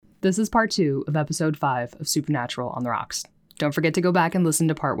This is part 2 of episode 5 of Supernatural on the Rocks. Don't forget to go back and listen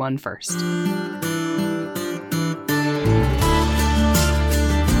to part 1 first.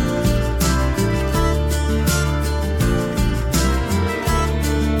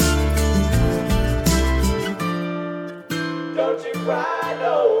 Don't you cry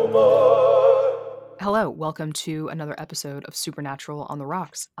no more. Hello, welcome to another episode of Supernatural on the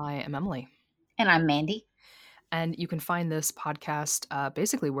Rocks. I am Emily. And I'm Mandy. And you can find this podcast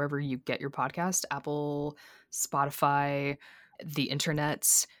basically wherever you get your podcast, Apple, Spotify, the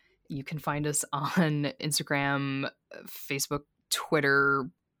internets. You can find us on Instagram, Facebook, Twitter,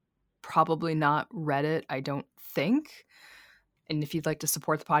 probably not Reddit, I don't think. And if you'd like to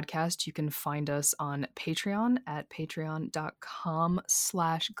support the podcast, you can find us on Patreon at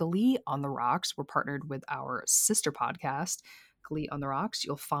patreon.com/Glee on the Rocks. We're partnered with our sister podcast, Glee on the Rocks.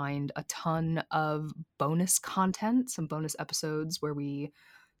 You'll find a ton of bonus content, some bonus episodes where we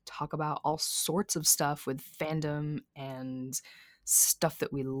talk about all sorts of stuff with fandom and stuff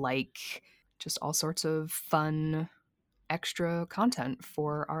that we like. Just all sorts of fun extra content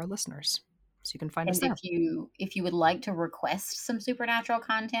for our listeners. So you can find us there. If you would like to request some Supernatural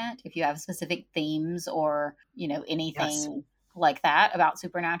content, if you have specific themes or, anything like that about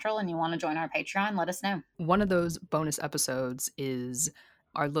Supernatural and you want to join our Patreon, let us know. One of those bonus episodes is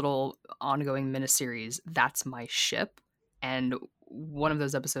our little ongoing miniseries, That's My Ship. And one of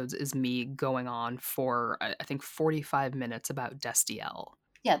those episodes is me going on for, I think, 45 minutes about Destiel.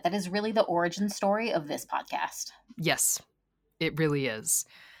 Yeah, that is really the origin story of this podcast. Yes, it really is.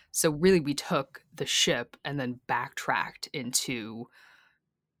 So really, we took the ship and then backtracked into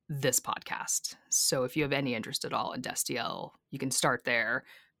this podcast. So if you have any interest at all in Destiel, you can start there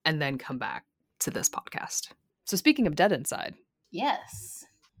and then come back to this podcast. So speaking of dead inside. Yes.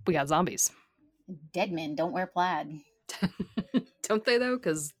 We got zombies. Dead men don't wear plaid. Don't they, though?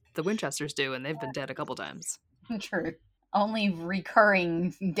 Because the Winchesters do, and they've been dead a couple times. True. Only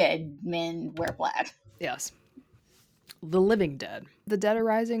recurring dead men wear plaid. Yes. The living dead. The dead are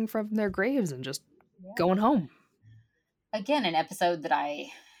rising from their graves and just going home. Again, an episode that I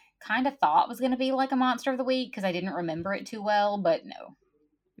kind of thought was going to be like a Monster of the Week because I didn't remember it too well, but no.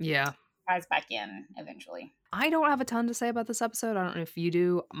 Yeah. Ties back in eventually. I don't have a ton to say about this episode. I don't know if you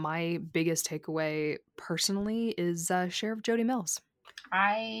do. My biggest takeaway personally is Sheriff Jody Mills.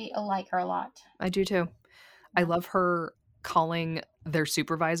 I like her a lot. I do too. I love her calling their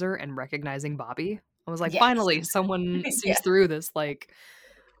supervisor and recognizing Bobby. I was like, finally, someone sees through this like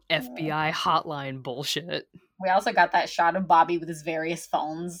FBI hotline bullshit. We also got that shot of Bobby with his various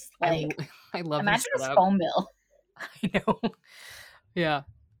phones. Like, I love imagine his phone bill. I know. Yeah.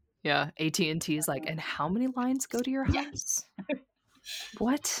 Yeah. AT&T's like, and how many lines go to your house?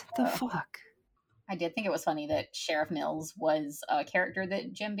 What the fuck? I did think it was funny that Sheriff Mills was a character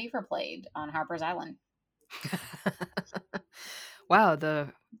that Jim Beaver played on Harper's Island. Wow,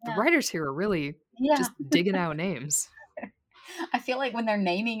 the writers here are really just digging out names. I feel like when they're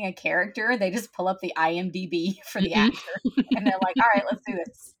naming a character, they just pull up the IMDb for the actor. And they're like, all right, let's do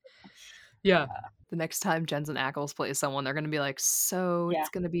this. Yeah. The next time Jensen Ackles plays someone, they're going to be like, it's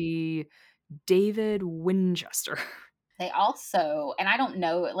going to be David Winchester. They also, and I don't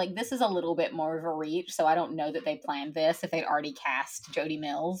know, like this is a little bit more of a reach, so I don't know that they planned this if they'd already cast Jody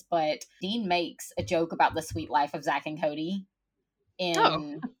Mills, but Dean makes a joke about the sweet life of Zach and Cody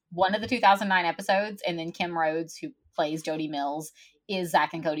in one of the 2009 episodes, and then Kim Rhodes, who plays Jody Mills, is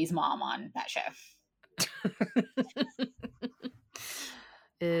Zach and Cody's mom on that show.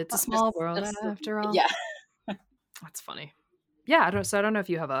 It's a small world after all. Yeah. That's funny. Yeah, I don't know if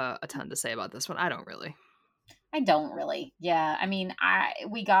you have a ton to say about this one. I don't really. Yeah, I mean,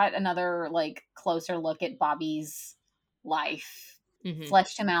 we got another like closer look at Bobby's life.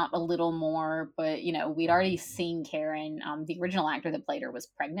 Fleshed him out a little more, but we'd already seen Karen. The original actor that played her was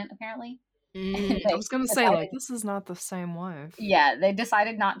pregnant, apparently. I was gonna say, like, this is not the same wife. Yeah, they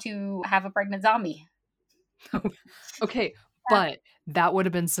decided not to have a pregnant zombie. Okay, but that would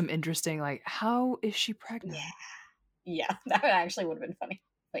have been some interesting, like, how is she pregnant? Yeah, that actually would have been funny.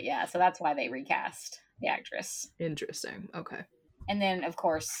 But yeah, so that's why they recast the actress. Interesting. Okay. And then, of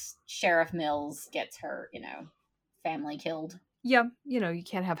course, Sheriff Mills gets her, family killed. Yeah, you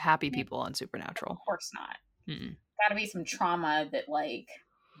can't have happy people on Supernatural. Of course not. Gotta be some trauma that, like,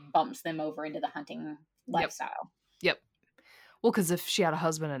 bumps them over into the hunting lifestyle. Yep. Well, because if she had a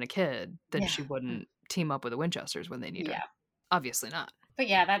husband and a kid, then she wouldn't team up with the Winchesters when they need her. Obviously not. But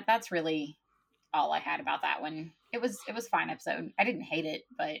yeah, that's really all I had about that one. It was a fine episode. I didn't hate it,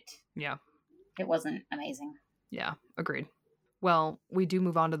 but it wasn't amazing. Yeah, agreed. Well, we do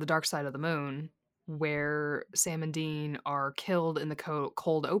move on to the dark side of the moon, where Sam and Dean are killed in the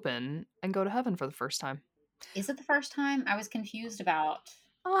cold open and go to heaven for the first time. Is it the first time? I was confused about.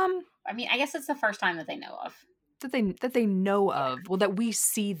 Um, I mean, I guess it's the first time that they know of. that they know Yeah. of. Well, that we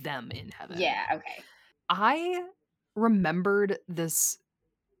see them in heaven. Yeah, okay. I remembered this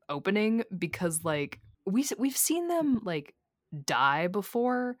opening because like we've seen them like die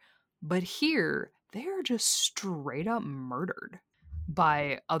before, but here they are just straight up murdered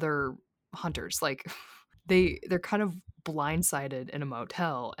by other hunters. Like they're kind of blindsided in a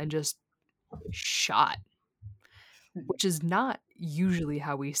motel and just shot, which is not usually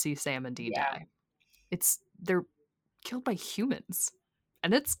how we see Sam and Dean Yeah. die. They're killed by humans,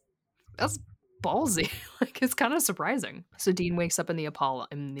 and that's ballsy. Like it's kind of surprising. So Dean wakes up in the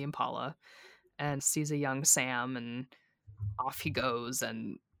Impala and sees a young Sam, and off he goes,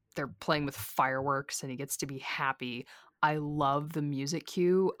 and they're playing with fireworks and he gets to be happy. I love the music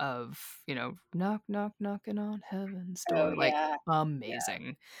cue of, knock knock knocking on heaven's door. Oh, Like yeah.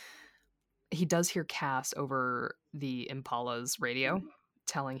 amazing. He does hear Cass over the Impala's radio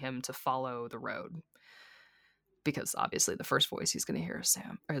telling him to follow the road, because obviously the first voice he's going to hear is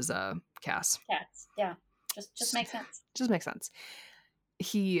Cass. Cats. Yeah. Just makes sense. Just makes sense.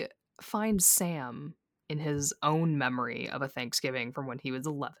 He finds Sam in his own memory of a Thanksgiving from when he was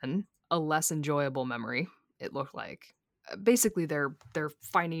 11, a less enjoyable memory, it looked like. Basically, they're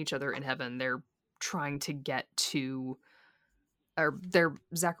finding each other in heaven. They're trying to get to, or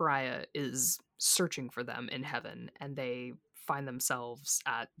Zachariah is searching for them in heaven, and they find themselves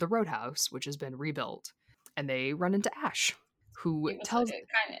at the Roadhouse, which has been rebuilt, and they run into Ash, who It was tells.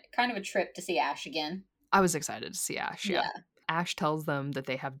 kind of a trip to see Ash again. I was excited to see Ash. Yeah. Ash tells them that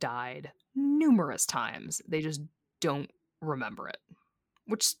they have died numerous times. They just don't remember it,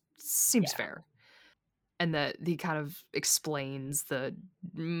 which seems fair. And that he kind of explains the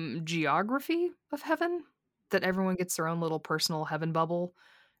geography of heaven, that everyone gets their own little personal heaven bubble,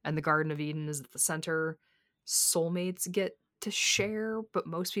 and the Garden of Eden is at the center. Soulmates get to share, but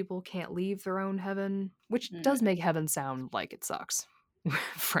most people can't leave their own heaven, which does make heaven sound like it sucks.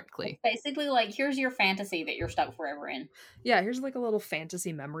 Frankly, it's basically like, here's your fantasy that you're stuck forever in. Yeah, here's like a little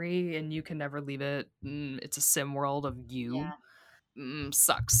fantasy memory and you can never leave it. It's a sim world of you.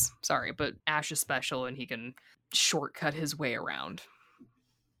 Sucks. Sorry, but Ash is special and he can shortcut his way around.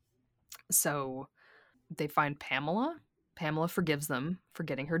 So they find Pamela. Pamela forgives them for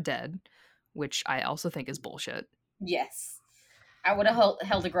getting her dead, which I also think is bullshit. Yes. I would have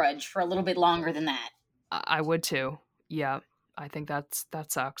held a grudge for a little bit longer than that. I would too. Yeah, I think that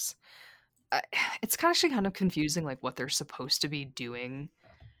sucks. It's actually kind of confusing, like what they're supposed to be doing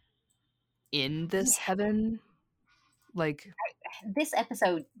in this heaven. Like this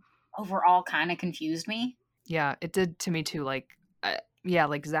episode overall kind of confused me. Yeah, it did to me too. Like,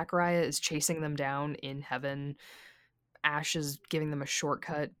 like Zachariah is chasing them down in heaven. Ash is giving them a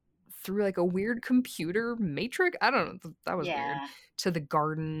shortcut through like a weird computer matrix. I don't know. That was weird. To the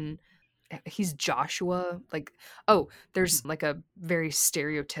garden. He's Joshua. Like, oh, there's like a very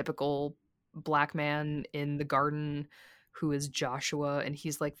stereotypical black man in the garden who is Joshua, and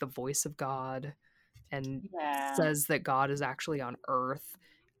he's like the voice of God, and says that God is actually on Earth,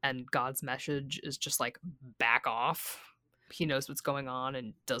 and God's message is just like, back off. He knows what's going on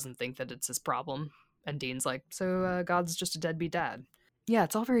and doesn't think that it's his problem. And Dean's like, so God's just a deadbeat dad. Yeah,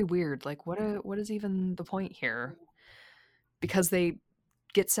 it's all very weird. Like, what is even the point here? Because they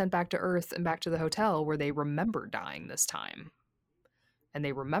get sent back to Earth and back to the hotel where they remember dying this time. And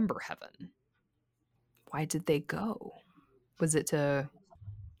they remember heaven. Why did they go? Was it to...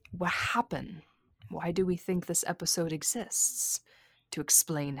 What happened? Why do we think this episode exists? To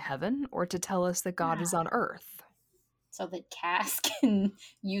explain heaven, or to tell us that God is on Earth? So that Cass can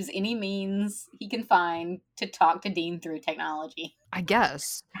use any means he can find to talk to Dean through technology. I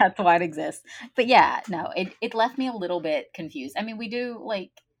guess. That's why it exists. But yeah, no, it left me a little bit confused. I mean, we do,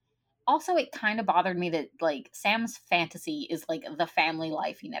 like... Also, it kind of bothered me that, like, Sam's fantasy is, like, the family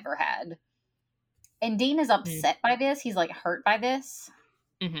life he never had. And Dean is upset by this. He's, like, hurt by this.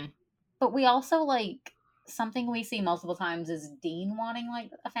 Mm-hmm. But we also, like... Something we see multiple times is Dean wanting,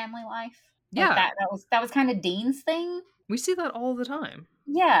 like, a family life. Yeah. Like that was kind of Dean's thing. We see that all the time.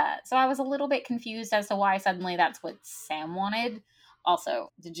 Yeah. So I was a little bit confused as to why suddenly that's what Sam wanted.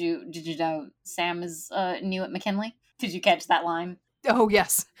 Also, did you know Sam is new at McKinley? Did you catch that line? Oh,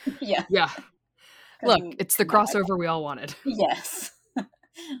 yes. Yeah. Yeah. Look, it's the crossover we all wanted. Yes.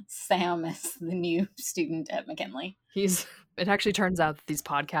 Sam is the new student at McKinley. It actually turns out that these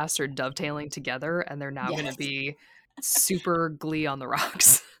podcasts are dovetailing together, and they're now going to be super Glee on the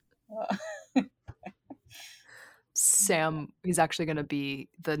Rocks. Sam, he's actually going to be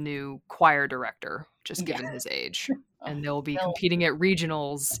the new choir director, just Yeah. given his age. Oh, And they'll be Phil. competing at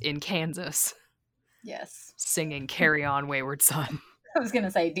regionals in Kansas, Yes. singing Carry On Wayward Son. I was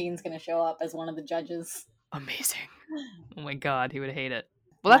gonna say Dean's gonna show up as one of the judges. Amazing. Oh my god, he would hate it.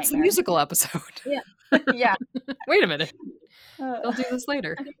 Well, that's the Nightmare. musical episode. Yeah. Wait a minute. Uh, They'll do this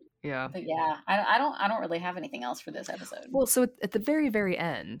later. Yeah. but yeah, I don't really have anything else for this episode. Well, so at the very, very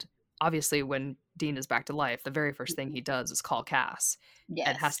end, obviously, when Dean is back to life, the very first thing he does is call Cass Yes.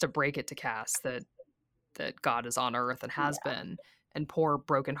 and has to break it to Cass that God is on Earth and has been. And poor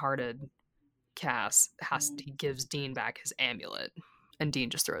brokenhearted Cass he gives Dean back his amulet, and Dean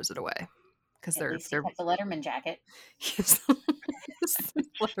just throws it away because At least he kept the Letterman jacket. his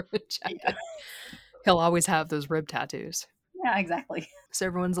Letterman jacket. He'll always have those rib tattoos. Yeah, exactly. So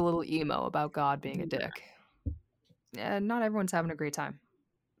everyone's a little emo about God being a dick. Yeah, not everyone's having a great time.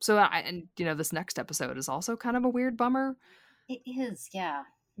 So this next episode is also kind of a weird bummer. It is, yeah.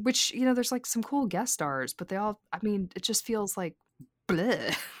 Which, there's like some cool guest stars, but it just feels like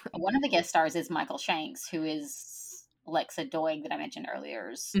bleh. One of the guest stars is Michael Shanks, who is Alexa Doig that I mentioned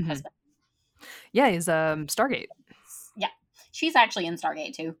earlier's husband. Yeah, he's Stargate. Yeah. She's actually in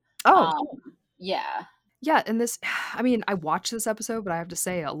Stargate too. Oh, yeah. Yeah, and this, I watched this episode, but I have to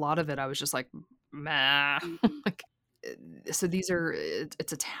say a lot of it I was just like, meh. Like, so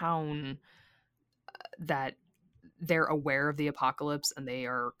it's a town that they're aware of the apocalypse and they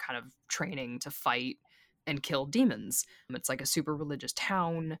are kind of training to fight and kill demons. It's like a super religious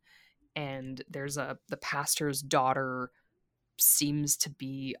town, and there's the pastor's daughter seems to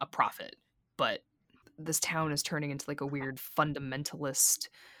be a prophet, but this town is turning into like a weird fundamentalist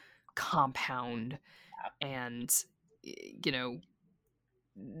compound, and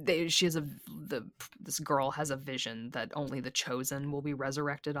this girl has a vision that only the chosen will be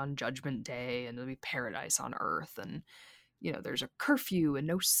resurrected on Judgment Day, and there'll be paradise on Earth, and there's a curfew and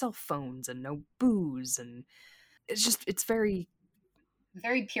no cell phones and no booze, and it's very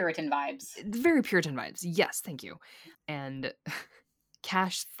Puritan vibes. Very Puritan vibes. Yes, thank you. And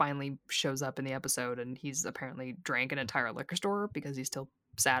Cash finally shows up in the episode, and he's apparently drank an entire liquor store because he's still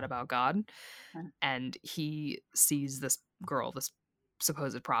sad about God. And he sees this girl, this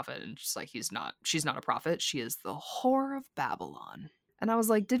supposed prophet, and she's like, she's not a prophet. She is the whore of Babylon. And I was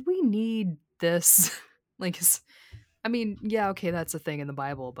like, did we need this? Like, yeah, okay, that's a thing in the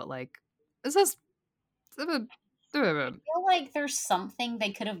Bible, but like, is this... I feel like there's something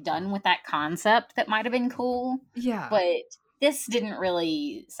they could have done with that concept that might have been cool. Yeah. But this didn't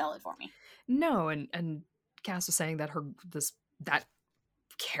really sell it for me. No, and Cass was saying that that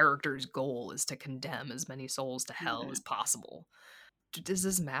character's goal is to condemn as many souls to hell as possible. Does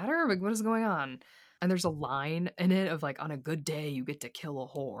this matter? Like, what is going on? And there's a line in it of like, on a good day you get to kill a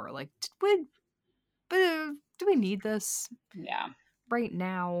whore. Like, do we need this? Yeah. Right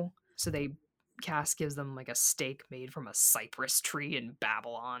now. So Cass gives them like a stake made from a cypress tree in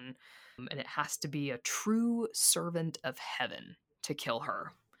Babylon, and it has to be a true servant of heaven to kill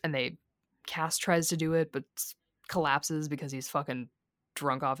her. And Cass tries to do it, but collapses because he's fucking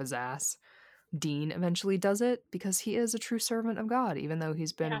drunk off his ass. Dean eventually does it because he is a true servant of God, even though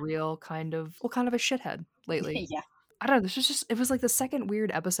he's been real kind of a shithead lately. Yeah. I don't know. It was like the second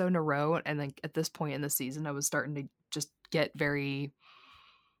weird episode in a row, and like at this point in the season, I was starting to just get very,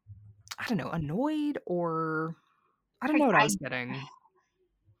 I don't know, annoyed, or I don't know what I was getting.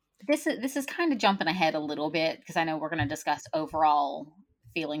 This is kind of jumping ahead a little bit because I know we're going to discuss overall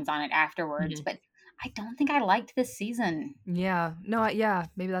feelings on it afterwards, but I don't think I liked this season. Yeah. No,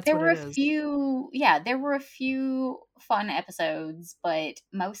 maybe that's there what were it a is. there were a few fun episodes, but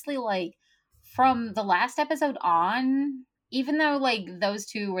mostly like from the last episode on, even though like those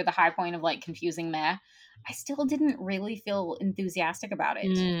two were the high point of like confusing meh, I still didn't really feel enthusiastic about it.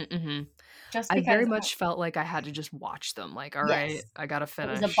 Mm-hmm. Just I because very much felt like I had to just watch them. Like, all right, I gotta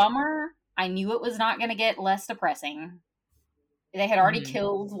finish. It was a bummer. I knew it was not going to get less depressing. They had already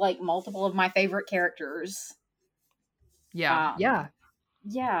killed like multiple of my favorite characters. Yeah.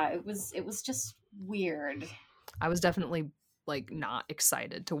 Yeah, it was just weird. I was definitely like not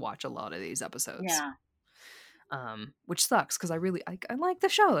excited to watch a lot of these episodes. Yeah. Which sucks because I like the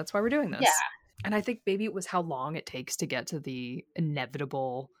show. That's why we're doing this. Yeah. And I think maybe it was how long it takes to get to the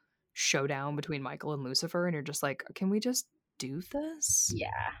inevitable showdown between Michael and Lucifer, and you're just like, can we just do this? Yeah.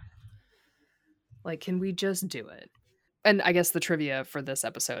 Like, can we just do it? And I guess the trivia for this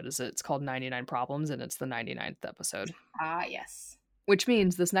episode is it's called 99 Problems, and it's the 99th episode. Yes. Which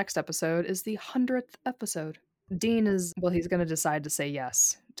means this next episode is the 100th episode. Dean he's going to decide to say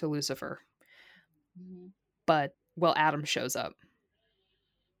yes to Lucifer. But, Adam shows up.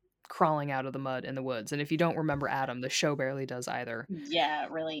 crawling out of the mud in the woods. And if you don't remember Adam, the show barely does either. Yeah,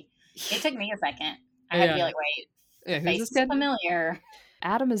 really. It took me a second. I had to Yeah. be like, wait, Yeah, the who's face this is kid? familiar.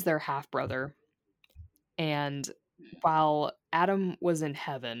 Adam is their half brother. And while Adam was in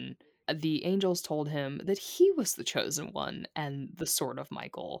heaven, the angels told him that he was the chosen one and the sword of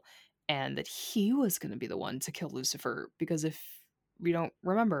Michael, and that he was going to be the one to kill Lucifer. Because if we don't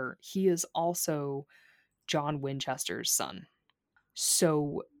remember, he is also John Winchester's son.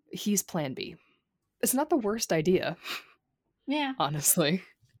 So he's plan B. It's not the worst idea, Yeah. honestly.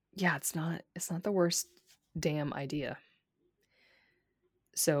 Yeah, it's not the worst damn idea.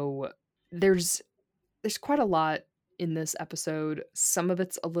 So there's quite a lot in this episode. Some of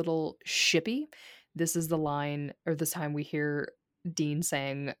it's a little shippy. This is the line, or this time we hear Dean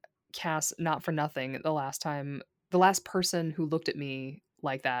saying, Cass, not for nothing, the last person who looked at me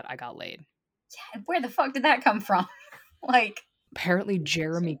like that, I got laid. Yeah, where the fuck did that come from? Like, Apparently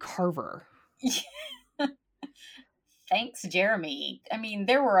Jeremy Carver. thanks, Jeremy. I mean,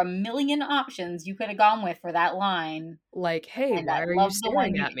 there were a million options you could have gone with for that line. Like, hey, And why I are you love the one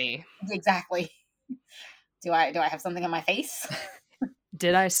staring at me? Exactly. Do I have something on my face?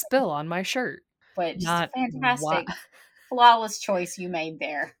 Did I spill on my shirt? But just Not a fantastic, why, flawless choice you made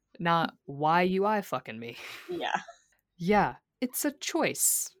there. not why you eye fucking me. Yeah, Yeah, it's a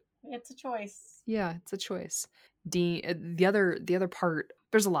choice. it's a choice. Yeah, it's a choice. Dean, the other part,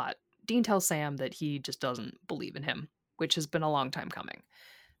 there's a lot. Dean tells Sam that he just doesn't believe in him, which has been a long time coming.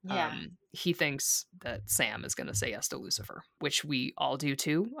 Yeah. He thinks that Sam is going to say yes to Lucifer, which we all do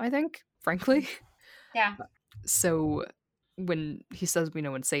too, I think, frankly. Yeah. So when he says,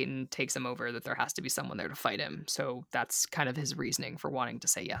 when Satan takes him over, that there has to be someone there to fight him. So that's kind of his reasoning for wanting to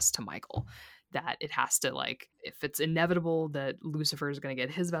say yes to Michael. That it has to, like, if it's inevitable that Lucifer is going to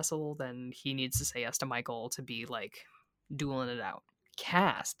get his vessel, then he needs to say yes to Michael to be, like, dueling it out.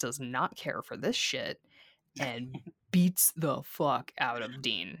 Cass does not care for this shit and beats the fuck out of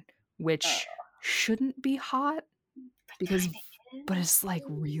Dean, which shouldn't be hot, but it's, like,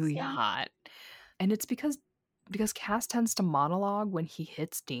 really hot. And it's because Cass tends to monologue when he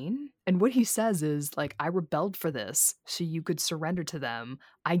hits Dean. And what he says is, like, I rebelled for this so you could surrender to them.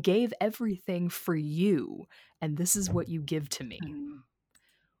 I gave everything for you, and this is what you give to me.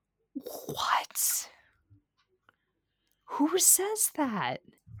 What? Who says that?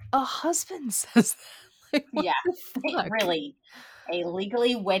 A husband says that. Like, what the fuck? Really. A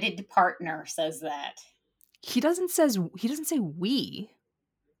legally wedded partner says that. He doesn't say we.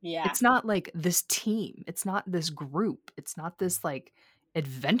 Yeah. It's not like this team. It's not this group. It's not this, like,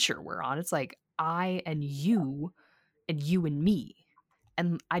 adventure we're on. It's like I and you and me.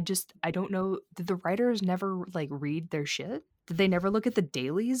 And I don't know. Did the writers never, like, read their shit? Did they never look at the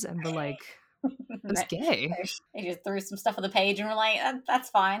dailies and were like, that's gay? They just threw some stuff on the page and were like, that's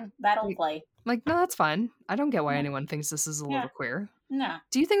fine. That'll play. Like, no, that's fine. I don't get why anyone thinks this is a little queer. No.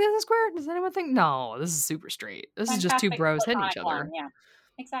 Do you think this is queer? Does anyone think? No, this is super straight. This is just two bros hitting each other. Yeah,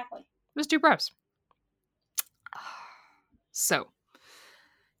 exactly. Just two bros. So,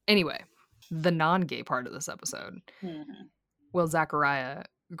 anyway, the non-gay part of this episode. Mm-hmm. Well, Zachariah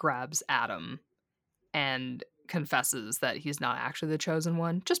grabs Adam and confesses that he's not actually the chosen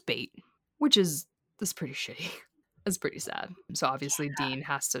one, just bait, which is pretty shitty. It's pretty sad. So obviously Dean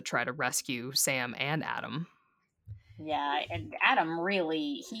has to try to rescue Sam and Adam. Yeah, and Adam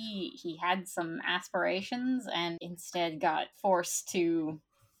really, he had some aspirations and instead got forced to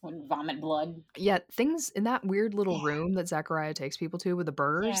vomit blood. Yeah, things in that weird little room that Zachariah takes people to with the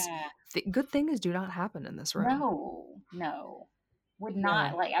burrs, good things do not happen in this room. No. Would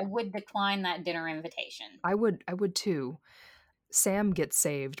not, like, I would decline that dinner invitation. I would too. Sam gets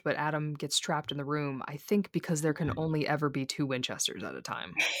saved, but Adam gets trapped in the room, I think because there can only ever be 2 Winchesters at a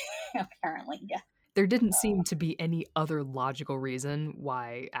time. Apparently, yeah. There didn't seem to be any other logical reason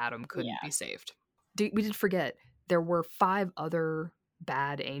why Adam couldn't be saved. We did forget, there were 5 other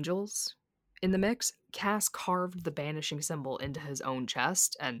bad angels in the mix. Cass carved the banishing symbol into his own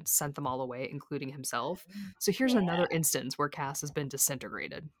chest and sent them all away, including himself. So here's another instance where Cass has been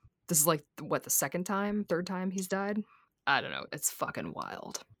disintegrated. This is like, what, the third time he's died? I don't know. It's fucking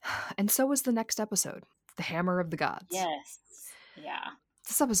wild. And so is the next episode, The Hammer of the Gods. Yes. Yeah.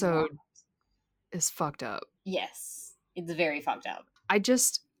 This episode is fucked up. Yes. It's very fucked up. I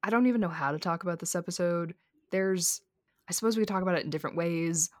don't even know how to talk about this episode. I suppose we could talk about it in different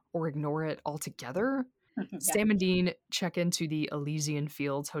ways or ignore it altogether. Sam and Dean check into the Elysian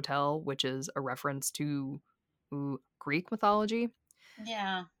Fields Hotel, which is a reference to Greek mythology.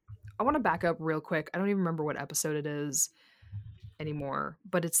 Yeah. I want to back up real quick. I don't even remember what episode it is anymore,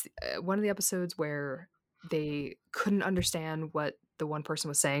 but it's one of the episodes where they couldn't understand what the one person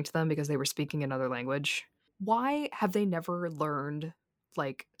was saying to them because they were speaking another language. Why have they never learned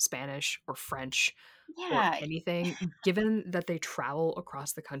like Spanish or French or Yeah. anything, given that they travel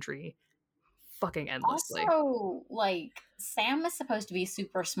across the country fucking endlessly? Also, like, Sam is supposed to be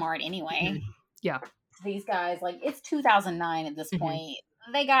super smart anyway. Mhm. Yeah. These guys, like, it's 2009 at this Mhm. point.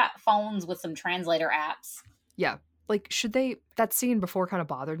 They got phones with some translator apps. Yeah. Like, should they, that scene before kind of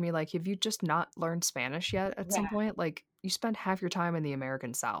bothered me. Like, have you just not learned Spanish yet at some Yeah. point? Like, you spend half your time in the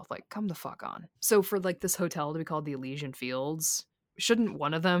American South. Like, come the fuck on. So, for like this hotel to be called the Elysian Fields, shouldn't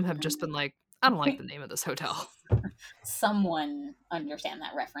one of them have just been like, I don't like the name of this hotel? Someone understand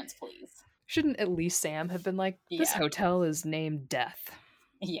that reference, please. Shouldn't at least Sam have been like, this Yeah. hotel is named Death?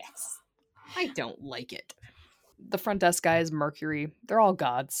 Yes. I don't like it. The front desk guys, Mercury, they're all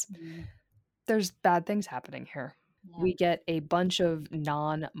gods. There's bad things happening here. Yeah. We get a bunch of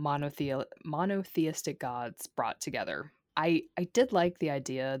monotheistic gods brought together. I did like the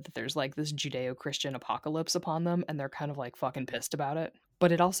idea that there's like this Judeo-Christian apocalypse upon them and they're kind of like fucking pissed about it.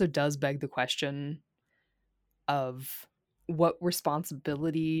 But it also does beg the question of what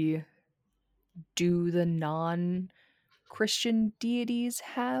responsibility do the non-Christian deities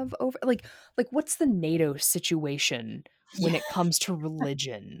have over like what's the NATO situation when it comes to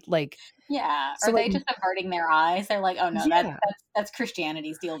religion? Like, Yeah. so Are they like, just averting their eyes? They're like, oh no, yeah. that's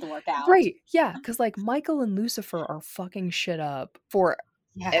Christianity's deal to work out. Right, yeah, because like Michael and Lucifer are fucking shit up for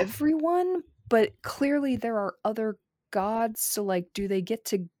Yeah. everyone, but clearly there are other gods, so like do they get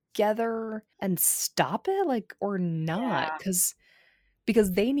together and stop it, like, or not? Yeah.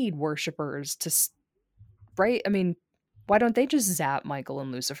 Because they need worshippers right? I mean, why don't they just zap Michael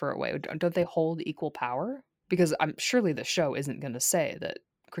and Lucifer away? Don't they hold equal power? Because I'm surely the show isn't going to say that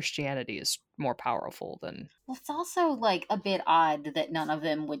Christianity is more powerful than. Well, it's also like a bit odd that none of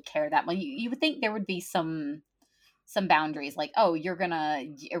them would care that much. You would think there would be some boundaries, like, oh, you're gonna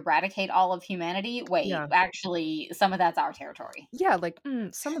eradicate all of humanity. Wait, Yeah. actually, some of that's our territory. Yeah, like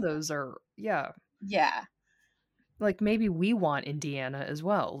some of those are, yeah. Yeah. Like maybe we want Indiana as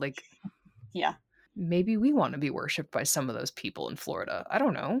well. Like Yeah. maybe we want to be worshipped by some of those people in Florida. I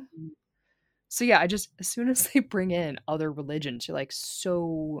don't know. Mm. So yeah, I just, as soon as they bring in other religions, you're like,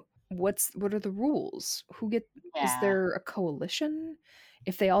 so what are the rules? Is Yeah. there a coalition?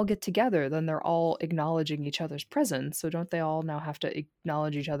 If they all get together, then they're all acknowledging each other's presence. So don't they all now have to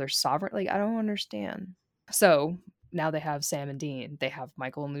acknowledge each other's sovereign? Like, I don't understand. So now they have Sam and Dean. They have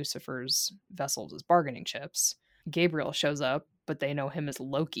Michael and Lucifer's vessels as bargaining chips. Gabriel shows up, but they know him as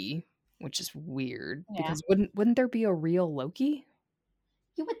Loki, which is weird Yeah. because wouldn't there be a real Loki?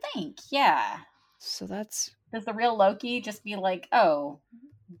 You would think, yeah. So that's, Does the real Loki just be like, oh,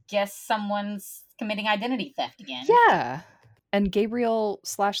 guess someone's committing identity theft again? yeah. And Gabriel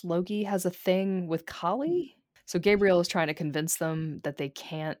 / Loki has a thing with Kali. So Gabriel is trying to convince them that they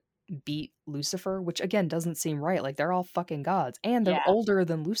can't beat Lucifer, which again doesn't seem right. Like they're all fucking gods and they're Yeah. older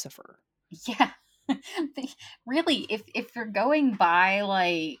than Lucifer. Yeah. Really, if you're going by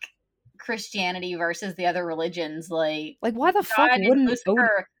like Christianity versus the other religions, like why the fuck God and wouldn't Lucifer, Odin?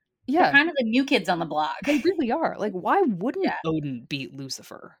 they're Yeah, kind of the new kids on the block. they really are. Like, why wouldn't Yeah. Odin beat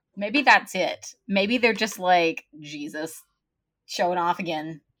Lucifer? Maybe that's it. Maybe they're just like Jesus showing off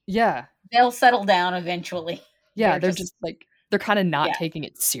again. Yeah. They'll settle down eventually. Yeah, they're just like, they're kind of not Yeah. taking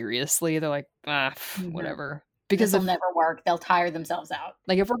it seriously. They're like, Mhm. whatever. Because Because it'll never work. They'll tire themselves out.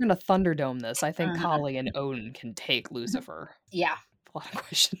 like if we're gonna Thunderdome this, I think Uh-huh. Kali and Odin can take Lucifer. Yeah. A lot of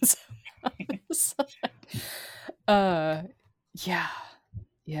questions. Yeah.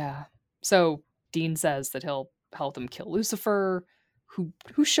 Yeah. So Dean says that he'll help them kill Lucifer, who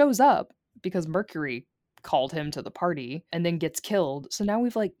shows up because Mercury called him to the party and then gets killed. So now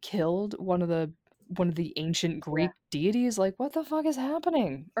we've like killed one of the ancient Greek deities. Like, what the fuck is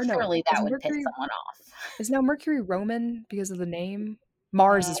happening? Or no, Surely that is would Mercury, piss someone off. is now Mercury Roman because of the name?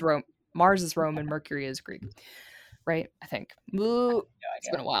 Mars is Roman, Mercury is Greek. Right? I think. Ooh, it's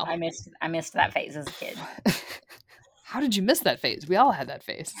been a while. I missed that phase as a kid. How did you miss that phase? We all had that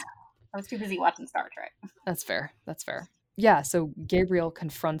phase. I was too busy watching Star Trek. That's fair. That's fair. Yeah, so Gabriel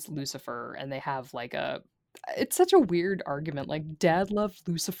confronts Lucifer and they have like it's such a weird argument. Like, Dad loved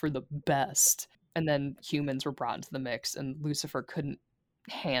Lucifer the best. And then humans were brought into the mix and Lucifer couldn't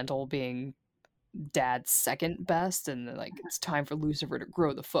handle being Dad's second best. And like, it's time for Lucifer to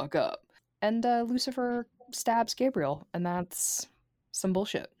grow the fuck up. And Lucifer stabs Gabriel, and that's some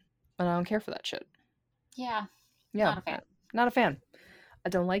bullshit. And I don't care for that shit. Yeah. Yeah. Not a fan. Not a fan. I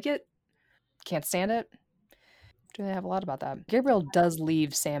don't like it. Can't stand it. Do they have a lot about that? Gabriel does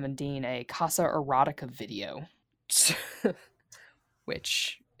leave Sam and Dean a Casa Erotica video,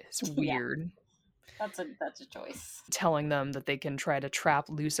 which is weird. That's a choice. telling them that they can try to trap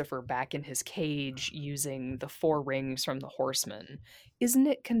Lucifer back in his cage using the 4 rings from the Horsemen. Isn't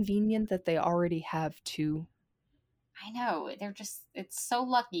it convenient that they already have 2 I know. It's so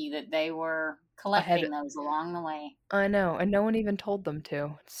lucky that they were ahead? collecting those along the way. I know, and no one even told them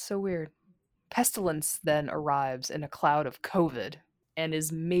to. It's so weird. Pestilence then arrives in a cloud of COVID and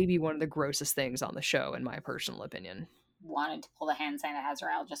is maybe one of the grossest things on the show, in my personal opinion. Wanted to pull the hand sanitizer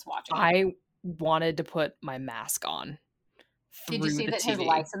out just watching it. I wanted to put my mask on through Did you see the that TV. his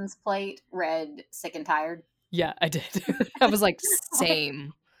license plate read "sick and tired"? Yeah, I did. I was like,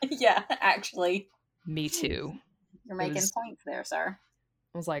 same. Yeah, actually. Me too. You're making was- points there, sir.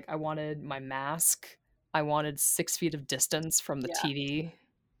 I was like, I wanted my mask. I wanted 6 feet of distance from the Yeah. TV.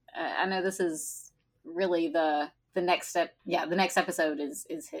 I know this is really the next step. Yeah, the next episode is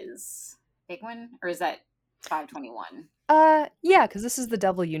his big one, or is that 521? Yeah, because this is The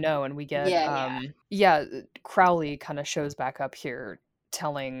Devil You Know, and we get Yeah. Crowley kind of shows back up here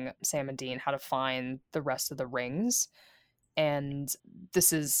telling Sam and Dean how to find the rest of the rings. And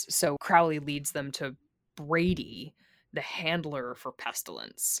this is so Crowley leads them to Brady, the handler for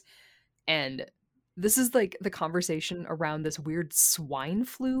Pestilence. And this is like the conversation around this weird swine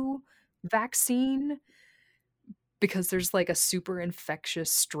flu vaccine, because there's like a super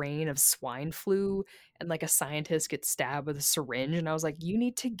infectious strain of swine flu, and like a scientist gets stabbed with a syringe, and I was like, you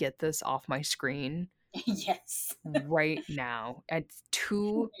need to get this off my screen Yes. right now. It's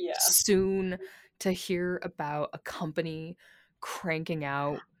too Yeah. soon to hear about a company cranking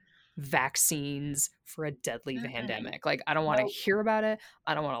out vaccines for a deadly Mhm. pandemic. Like, I don't want to Nope. hear about it.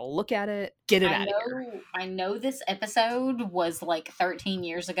 I don't want to look at it. Get it out of here. I know this episode was like 13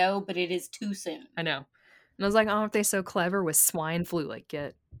 years ago, but it is too soon. I know. And I was like, aren't they so clever with swine flu? Like,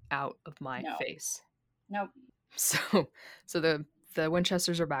 get out of my No. face. Nope. So the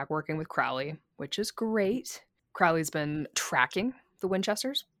Winchesters are back working with Crowley, which is great. Crowley's been tracking the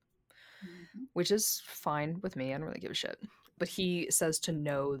Winchesters, Mhm. which is fine with me. I don't really give a shit. But he says to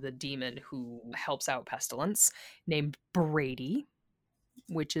know the demon who helps out Pestilence, named Brady,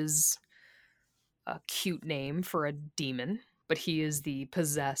 which is a cute name for a demon. But he is the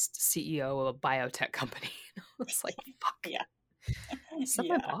possessed CEO of a biotech company. It's like, fuck. Yeah. Is that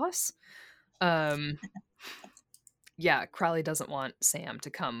my boss? Yeah, Crowley doesn't want Sam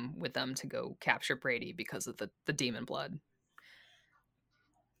to come with them to go capture Brady because of the demon blood,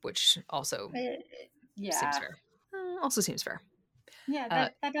 which also Yeah. seems fair. Also seems fair. Yeah,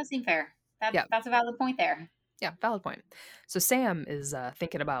 that does seem fair. Yeah. That's a valid point there. Yeah, valid point. So Sam is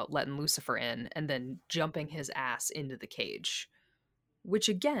thinking about letting Lucifer in and then jumping his ass into the cage, which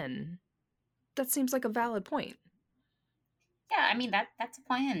again, that seems like a valid point. Yeah, I mean that's a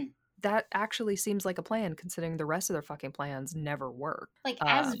plan. That actually seems like a plan, considering the rest of their fucking plans never work. Like,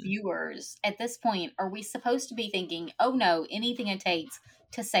 as viewers, at this point, are we supposed to be thinking, oh no, anything it takes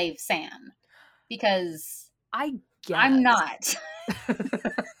to save Sam? Because I guess. I'm not.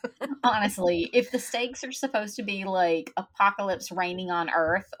 Honestly, if the stakes are supposed to be like apocalypse raining on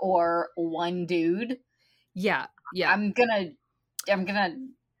Earth or one dude, yeah. I'm gonna,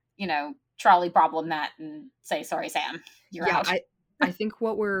 trolley problem that and say, sorry, Sam, you're out. I think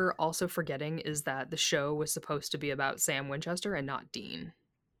what we're also forgetting is that the show was supposed to be about Sam Winchester and not Dean.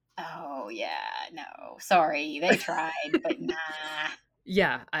 Oh, yeah, no. Sorry, they tried, but nah.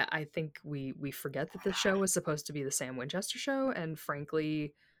 Yeah, I think we forget that the show was supposed to be the Sam Winchester show, and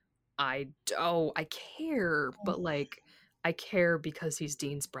frankly, I care, but like, I care because he's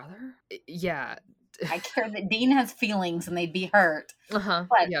Dean's brother. Yeah. I care that Dean has feelings and they'd be hurt. Uh-huh.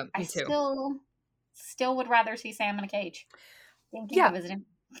 But yeah, me I too. still would rather see Sam in a cage. Thank you Yeah. for visiting.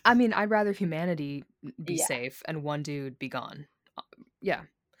 I mean, I'd rather humanity be Yeah. safe and one dude be gone. Yeah.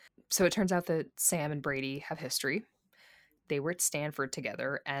 So it turns out that Sam and Brady have history. They were at Stanford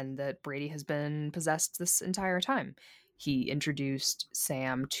together, and that Brady has been possessed this entire time. He introduced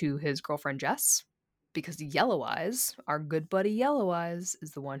Sam to his girlfriend Jess, because Yellow Eyes, our good buddy Yellow Eyes,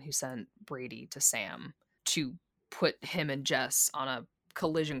 is the one who sent Brady to Sam to put him and Jess on a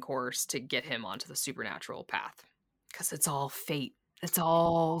collision course to get him onto the supernatural path. Because it's all fate. It's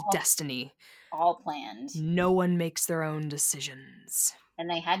all destiny. All planned. No one makes their own decisions. And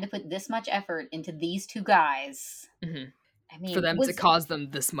they had to put this much effort into these two guys. Mm-hmm. I mean, for them to cause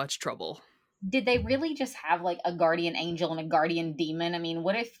them this much trouble. Did they really just have like a guardian angel and a guardian demon? I mean,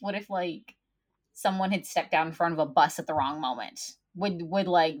 what if like someone had stepped down in front of a bus at the wrong moment? Would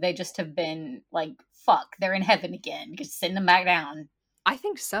like they just have been like, fuck, they're in heaven again, just send them back down? I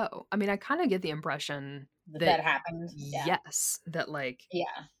think so. I mean, I kind of get the impression that happened. Yes, that like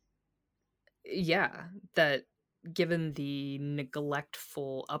yeah, that given the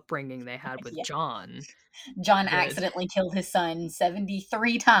neglectful upbringing they had with Yeah. John. John Good. accidentally killed his son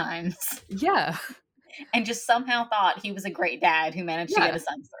 73 times Yeah. and just somehow thought he was a great dad who managed to get Yeah. his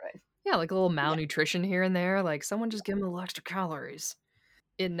son through it. Yeah, like a little malnutrition here and there. Like, someone just give him a little extra calories.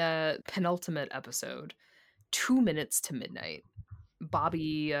 In the penultimate episode, 2 minutes to midnight,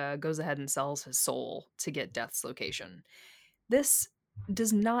 Bobby goes ahead and sells his soul to get Death's location. This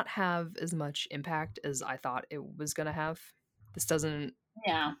does not have as much impact as I thought it was going to have. This doesn't,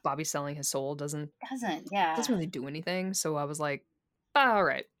 Yeah. Bobby selling his soul doesn't Yeah. really do anything. So I was like, all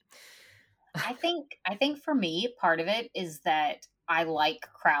right. I think for me, part of it is that I like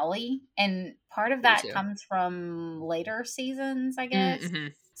Crowley, and part of Me that too. comes from later seasons, I guess. Mm-hmm.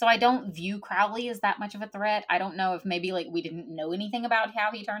 So I don't view Crowley as that much of a threat. I don't know if maybe like we didn't know anything about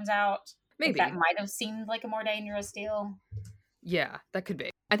how he turns out. If Maybe. that might have seemed like a more dangerous deal. Yeah, that could be.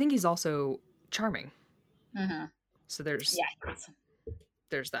 I think he's also charming. Mm-hmm. So there's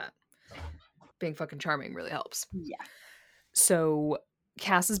that. Being fucking charming really helps. Yeah. So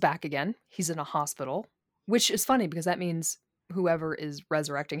Cass is back again. He's in a hospital, which is funny because that means whoever is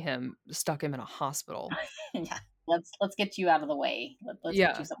resurrecting him stuck him in a hospital. Yeah. Let's get you out of the way. Let's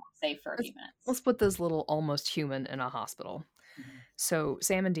get you somewhere safe for a few minutes. Let's put this little almost human in a hospital. Mm-hmm. So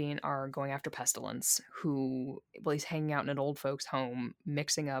Sam and Dean are going after Pestilence, who, well, he's hanging out in an old folks' home,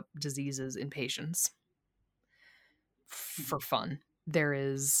 mixing up diseases in patients for fun. There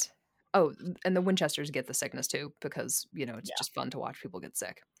is... Oh, and the Winchesters get the sickness too, because, you know, it's just fun to watch people get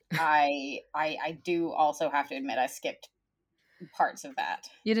sick. I do also have to admit I skipped parts of that.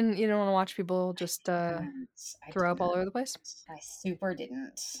 You don't want to watch people just throw up all over the place? I super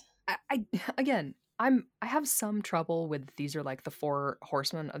didn't. I have some trouble with these are like the 4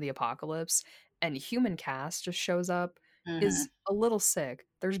 horsemen of the apocalypse, and human Cass just shows up, is a little sick.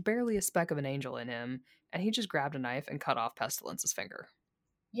 There's barely a speck of an angel in him, and he just grabbed a knife and cut off Pestilence's finger.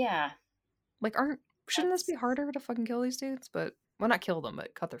 Yeah. Like, shouldn't this be harder to fucking kill these dudes? But, well, not kill them,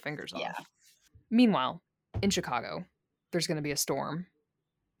 but cut their fingers off. Meanwhile, in Chicago, there's going to be a storm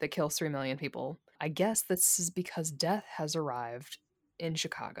that kills 3 million people. I guess this is because death has arrived in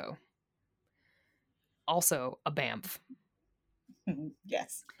Chicago. Also, a BAMF.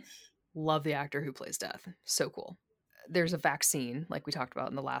 Yes. Love the actor who plays Death. So cool. There's a vaccine, like we talked about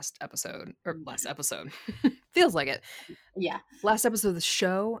in the last episode. Feels like it. Yeah. Last episode of the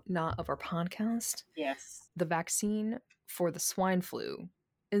show, not of our podcast. Yes. The vaccine for the swine flu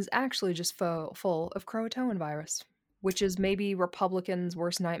is actually just full of Croatoan virus, which is maybe Republicans'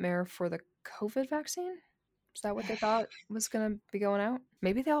 worst nightmare for the COVID vaccine. Is that what they thought was going to be going out?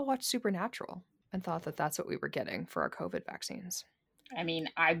 Maybe they all watched Supernatural and thought that that's what we were getting for our COVID vaccines. I mean,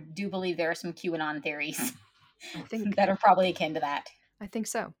 I do believe there are some QAnon theories I think that are probably akin to that. I think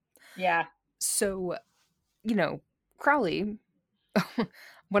so. Yeah. So, you know, Crowley,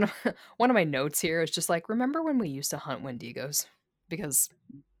 one of my notes here is just like, remember when we used to hunt Wendigos? Because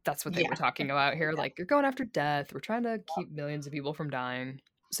that's what they were talking about here. Like, you're going after death. We're trying to keep millions of people from dying.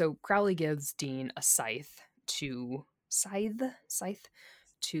 So Crowley gives Dean a scythe to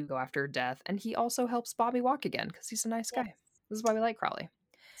go after death. And he also helps Bobby walk again because he's a nice guy. This is why we like Crowley.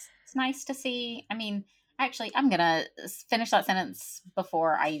 It's nice to see. I mean, actually, I'm going to finish that sentence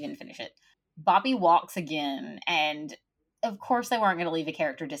before I even finish it. Bobby walks again, and of course they weren't going to leave a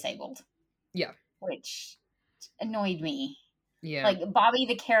character disabled. Yeah. Which annoyed me. Yeah. Like, Bobby,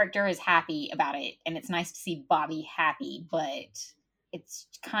 the character, is happy about it, and it's nice to see Bobby happy, but it's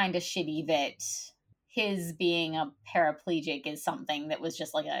kind of shitty that his being a paraplegic is something that was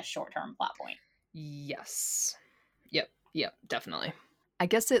just like a short-term plot point. Yes. Yep, definitely. I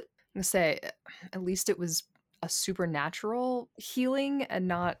guess I'm gonna say, at least it was a supernatural healing and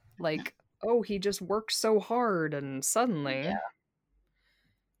not like, oh, he just worked so hard and suddenly,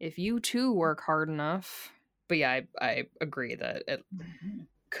 if you too work hard enough. But yeah, I agree that it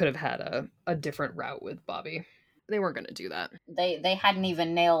could have had a different route with Bobby. They weren't going to do that. They hadn't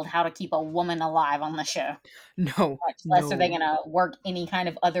even nailed how to keep a woman alive on the show. No. Much less are they going to work any kind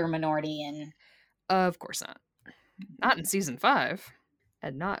of other minority in. Of course not. Not in season 5.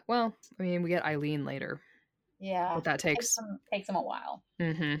 And not, well, I mean, we get Eileen later. Yeah. But that takes them a while.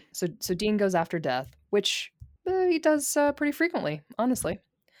 Mm-hmm. So Dean goes after death, which he does pretty frequently, honestly.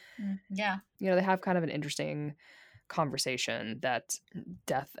 Yeah. You know, they have kind of an interesting conversation that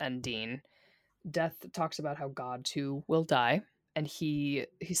Death and Dean. Death talks about how God too will die, and he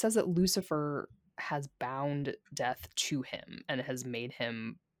says that Lucifer has bound Death to him and has made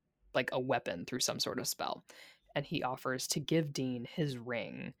him like a weapon through some sort of spell. And he offers to give Dean his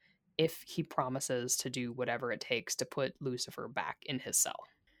ring if he promises to do whatever it takes to put Lucifer back in his cell,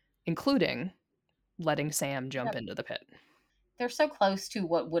 including letting Sam jump into the pit. They're so close to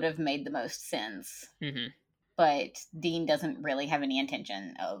what would have made the most sense, but Dean doesn't really have any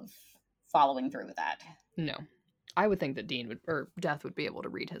intention of following through with that. No. I would think that Death would be able to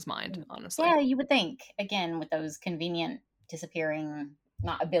read his mind, honestly. Yeah, you would think. Again, with those convenient disappearing,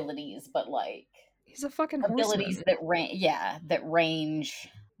 not abilities, but like he's a fucking abilities horseman. that range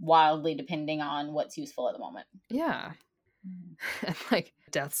wildly depending on what's useful at the moment. Yeah. And like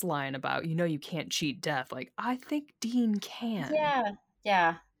Death's line about, you can't cheat Death. Like, I think Dean can.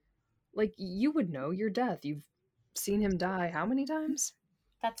 Yeah. Like, you would know your Death. You've seen him die how many times?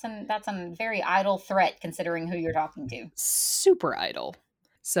 That's a very idle threat considering who you're talking to. Super idle.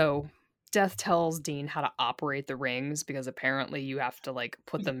 So Death tells Dean how to operate the rings because apparently you have to like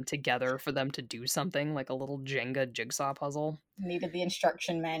put them together for them to do something, like a little Jenga jigsaw puzzle. Needed the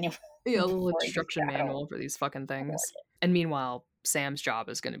instruction manual. Yeah, a little instruction manual for these fucking things. And meanwhile, Sam's job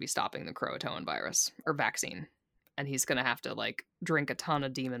is going to be stopping the Croatoan virus or vaccine. And he's going to have to like drink a ton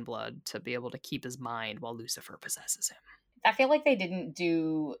of demon blood to be able to keep his mind while Lucifer possesses him. I feel like they didn't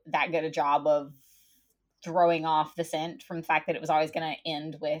do that good a job of throwing off the scent from the fact that it was always going to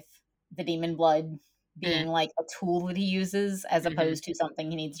end with the demon blood being like a tool that he uses as opposed to something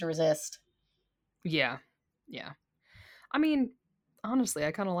he needs to resist. Yeah. I mean, honestly,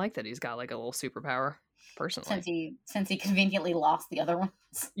 I kind of like that he's got like a little superpower, personally. Since he conveniently lost the other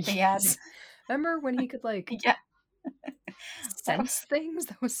ones he had. Remember when he could like sense things?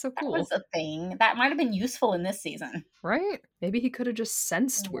 That was so cool. That was a thing. That might have been useful in this season. Right? Maybe he could have just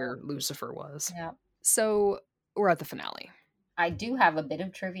sensed where Lucifer was. Yeah. So we're at the finale. I do have a bit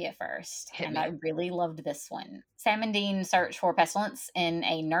of trivia first, and I really loved this one. Sam and Dean search for Pestilence in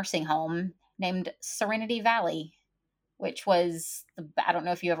a nursing home named Serenity Valley, which was I don't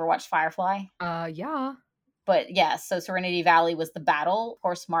know if you ever watched Firefly. Yeah. But yeah, so Serenity Valley was the battle. Of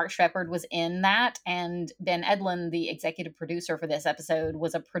course, Mark Shepard was in that, and Ben Edlund, the executive producer for this episode,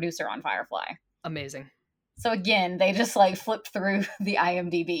 was a producer on Firefly. Amazing. So again, they just like flipped through the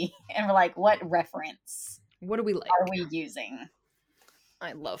IMDb and were like, what reference? What do we like? Are we using?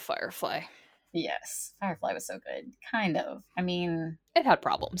 I love Firefly. Yes, Firefly was so good. Kind of. I mean, it had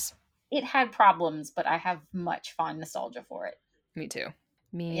problems. It had problems, but I have much fond nostalgia for it. Me too.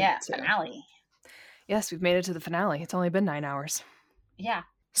 Finale. Yes, we've made it to the finale. It's only been 9 hours. Yeah.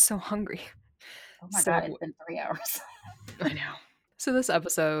 So hungry. Oh my God, it's been 3 hours. I know. So this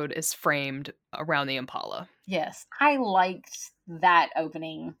episode is framed around the Impala. Yes, I liked that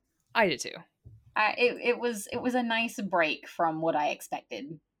opening. I did too. It was a nice break from what I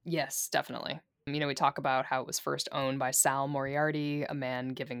expected. Yes, definitely. We talk about how it was first owned by Sal Moriarty, a man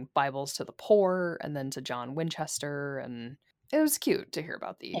giving Bibles to the poor, and then to John Winchester, and it was cute to hear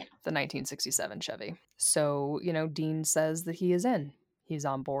about the 1967 Chevy. So, Dean says that he is in. He's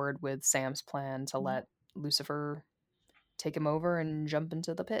on board with Sam's plan to let Lucifer take him over and jump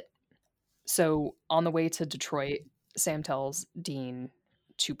into the pit. So, on the way to Detroit, Sam tells Dean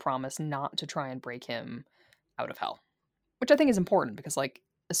to promise not to try and break him out of hell, which I think is important because, like,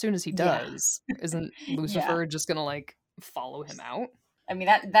 as soon as he does, isn't Lucifer just gonna like follow him out? I mean,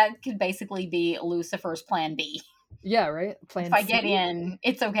 that could basically be Lucifer's plan B. Yeah, right. If I get in,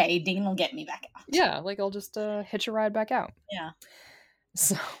 it's okay. Dean will get me back out. Yeah, like I'll just hitch a ride back out. Yeah.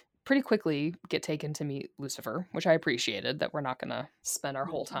 So pretty quickly get taken to meet Lucifer, which I appreciated that we're not gonna spend our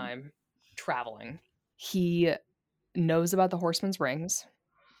whole time traveling. He knows about the Horseman's rings,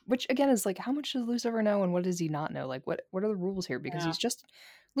 which again is like, how much does Lucifer know and what does he not know? Like, what are the rules here? Because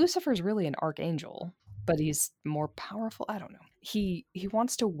Lucifer's really an archangel, but he's more powerful. I don't know. He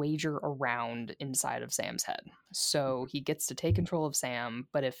wants to wager around inside of Sam's head. So he gets to take control of Sam,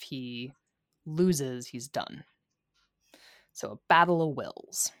 but if he loses, he's done. So a battle of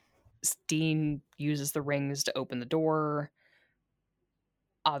wills. Dean uses the rings to open the door.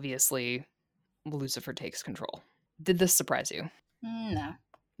 Obviously, Lucifer takes control. Did this surprise you? No.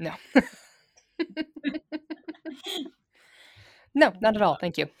 No. No, not at all.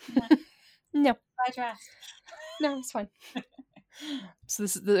 Thank you. No. I trust. No, it's fine. So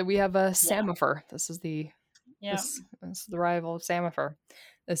we have a Samifer. This is the this is the rival of Samifer.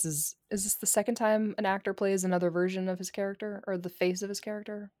 Is this the second time an actor plays another version of his character or the face of his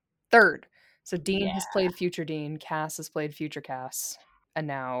character? Third. So Dean has played future Dean, Cass has played future Cass, and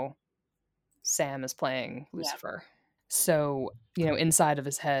now Sam is playing Lucifer. So, inside of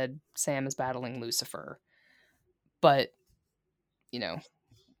his head, Sam is battling Lucifer. But,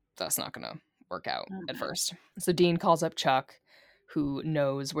 that's not going to work out at first. So Dean calls up Chuck, who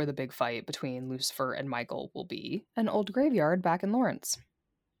knows where the big fight between Lucifer and Michael will be, an old graveyard back in Lawrence.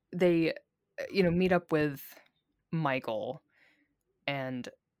 They, meet up with Michael, and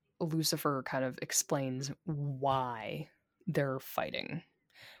Lucifer kind of explains why they're fighting,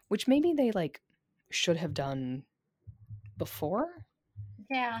 which maybe they like should have done before.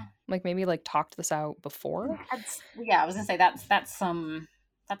 Yeah. Like maybe like talked this out before. I was gonna say that's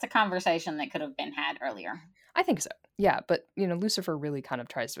a conversation that could have been had earlier. I think so. Yeah, but you know, Lucifer really kind of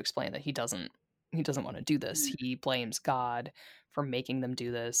tries to explain that he doesn't want to do this. He blames God for making them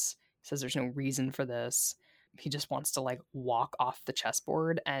do this. He says there's no reason for this. He just wants to like walk off the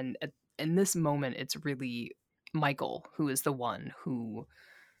chessboard, and in this moment it's really Michael who is the one who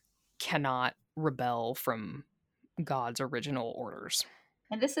cannot rebel from God's original orders.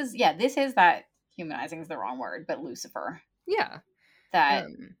 And this is that humanizing is the wrong word, but Lucifer. Yeah. That,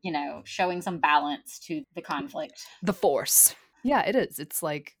 showing some balance to the conflict. The Force. Yeah, it is. It's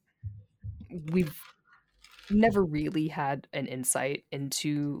like we've never really had an insight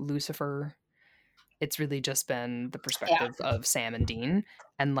into Lucifer. It's really just been the perspective of Sam and Dean.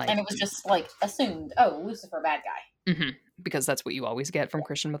 And it was just like assumed, oh, Lucifer, bad guy. Mm-hmm, because that's what you always get from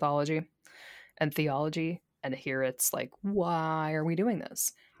Christian mythology and theology. And here it's like, why are we doing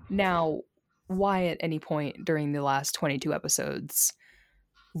this? Now, why at any point during the last 22 episodes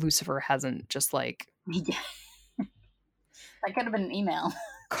Lucifer hasn't just like... Yeah. That could have been an email.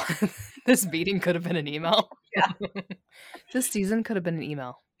 This meeting could have been an email. Yeah. This season could have been an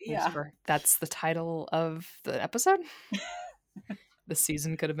email. Yeah. Lucifer. That's the title of the episode. The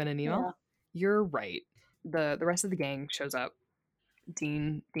season could have been an email. Yeah. You're right. The rest of the gang shows up.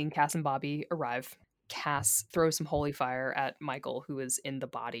 Dean, Cass, and Bobby arrive. Cass throws some holy fire at Michael, who is in the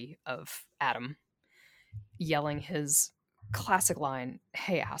body of Adam, yelling his classic line,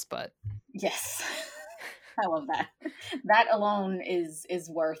 "Hey, ass butt." Yes. I love that. That alone is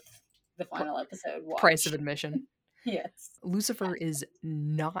worth the final episode watch. Price of admission. Yes. Lucifer is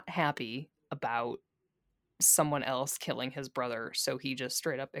not happy about someone else killing his brother, so he just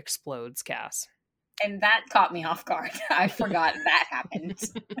straight up explodes Cass. And that caught me off guard. I forgot that happened.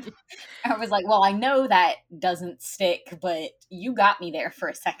 I was like, well, I know that doesn't stick, but you got me there for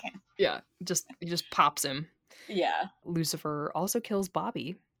a second. Yeah, he just pops him. Yeah. Lucifer also kills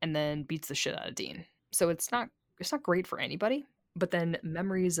Bobby and then beats the shit out of Dean. So it's not great for anybody. But then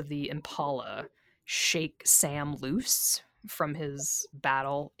memories of the Impala shake Sam loose from his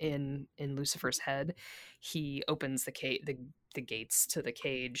battle in Lucifer's head. He opens the gates to the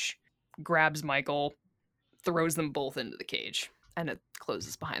cage, grabs Michael, throws them both into the cage, and it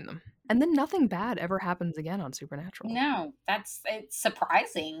closes behind them. And then nothing bad ever happens again on Supernatural. No, it's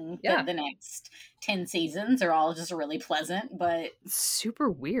surprising that the next 10 seasons are all just really pleasant, but super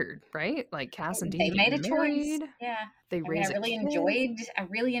weird, right? Like Cass and Dean, they made a choice. Yeah, they raised. I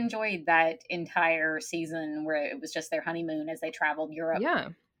really enjoyed that entire season where it was just their honeymoon as they traveled Europe.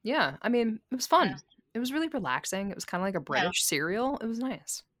 Yeah. I mean, it was fun. Yeah. It was really relaxing. It was kind of like a British serial. It was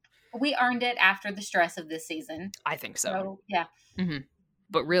nice. We earned it after the stress of this season. I think so. Yeah. Mm-hmm.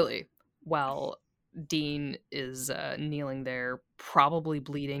 But really, while Dean is kneeling there, probably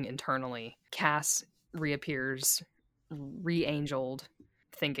bleeding internally, Cass reappears, re-angeled,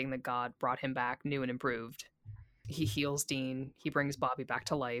 thinking that God brought him back new and improved. He heals Dean. He brings Bobby back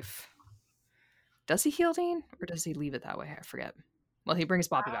to life. Does he heal Dean? Or does he leave it that way? I forget. Well, he brings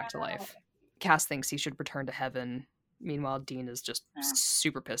Bobby back to life. Cass thinks he should return to heaven. Meanwhile, Dean is just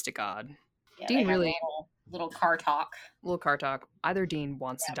super pissed at God. Yeah, Dean really little car talk. Either Dean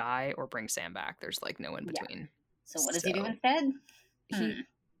wants to die or bring Sam back. There's like no in between. Yeah. So what does he do instead? He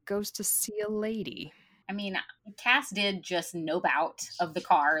goes to see a lady. I mean, Cass did just nope out of the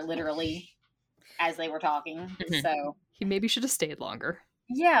car, literally, as they were talking. Mm-hmm. So he maybe should have stayed longer.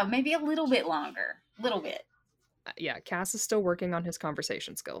 Yeah, maybe a little bit longer. Little bit. Yeah, Cass is still working on his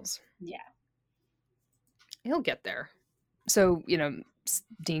conversation skills. Yeah. He'll get there. So,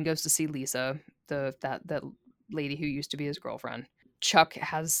 Dean goes to see Lisa, that lady who used to be his girlfriend. Chuck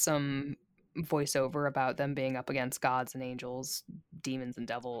has some voiceover about them being up against gods and angels, demons and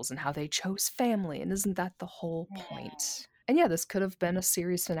devils, and how they chose family. And isn't that the whole point? And this could have been a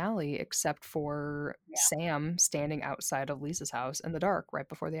series finale, except for Sam standing outside of Lisa's house in the dark right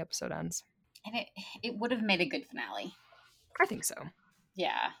before the episode ends. And it would have made a good finale. I think so.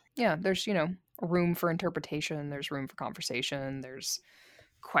 Yeah. Yeah, there's, room for interpretation, there's room for conversation, there's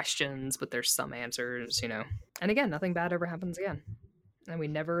questions, but there's some answers, And again, nothing bad ever happens again. And we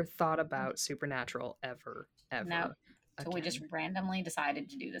never thought about Supernatural ever. No. So we just randomly decided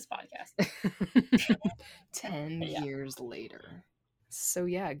to do this podcast. 10 years later. So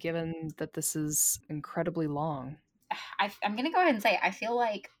given that this is incredibly long. I'm going to go ahead and say, I feel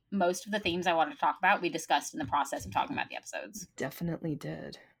like most of the themes I wanted to talk about, we discussed in the process of talking about the episodes. Definitely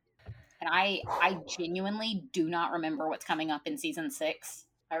did. And I genuinely do not remember what's coming up in season 6.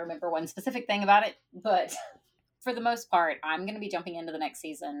 I remember one specific thing about it, but for the most part, I'm going to be jumping into the next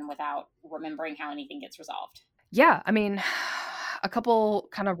season without remembering how anything gets resolved. Yeah, I mean, a couple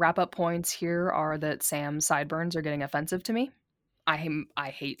kind of wrap up points here are that Sam's sideburns are getting offensive to me. I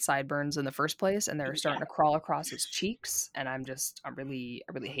hate sideburns in the first place, and they're starting Yeah. to crawl across his cheeks, and I really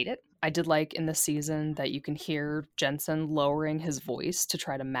hate it. I did like in this season that you can hear Jensen lowering his voice to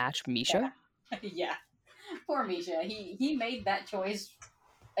try to match Misha. Yeah. Poor Misha. He made that choice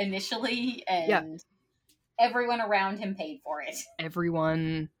initially, Yeah. and everyone around him paid for it.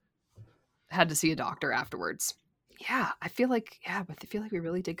 Everyone had to see a doctor afterwards. Yeah, I feel like we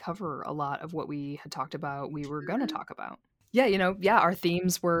really did cover a lot of what we had talked about we were going to talk about. Yeah, our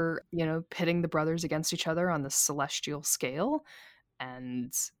themes were, pitting the brothers against each other on the celestial scale,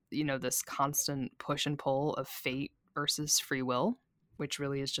 and, this constant push and pull of fate versus free will, which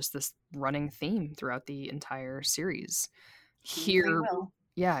really is just this running theme throughout the entire series. Here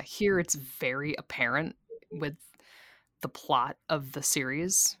it's very apparent with the plot of the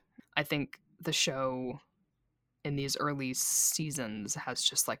series. I think the show in these early seasons has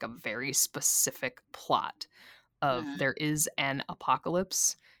just like a very specific plot of there is an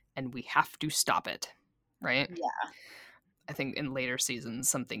apocalypse and we have to stop it, right? Yeah. I think in later seasons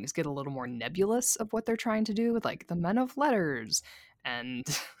some things get a little more nebulous of what they're trying to do with like the Men of Letters and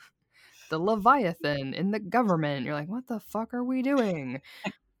the Leviathan in the government. You're like, what the fuck are we doing?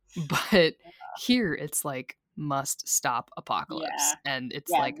 But here it's like must stop apocalypse. And it's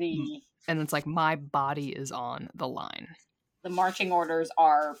like my body is on the line. The marching orders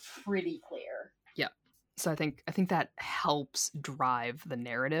are pretty clear. Yeah. So I think that helps drive the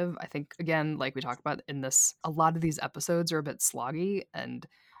narrative. I think, again, like we talked about in this, a lot of these episodes are a bit sloggy and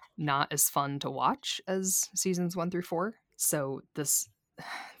not as fun to watch as seasons 1 through 4. So this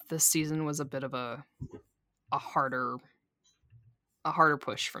season was a bit of a harder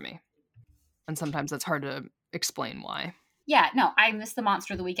push for me. And sometimes it's hard to explain why. Yeah, no, I miss the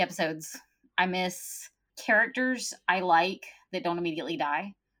Monster of the Week episodes. I miss characters I like that don't immediately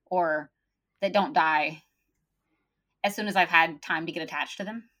die, or that don't die as soon as I've had time to get attached to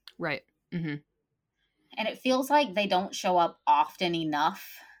them. Right. Mm-hmm. And it feels like they don't show up often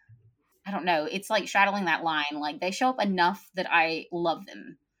enough. I don't know. It's like straddling that line. Like, they show up enough that I love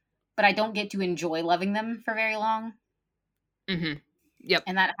them, but I don't get to enjoy loving them for very long. Mm-hmm. Yep.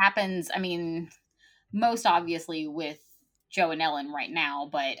 And that happens, I mean, most obviously with Joe and Ellen right now,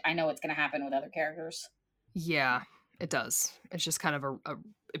 but I know it's going to happen with other characters. Yeah, it does. It's just kind of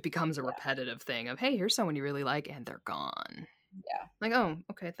it becomes a repetitive thing of, hey, here's someone you really like, and they're gone. Yeah. Like, oh,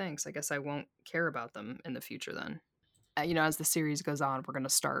 okay, thanks. I guess I won't care about them in the future then. As the series goes on, we're going to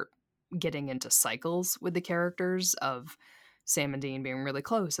start getting into cycles with the characters of Sam and Dean being really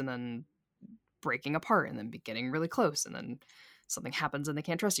close and then breaking apart and then getting really close, and then something happens and they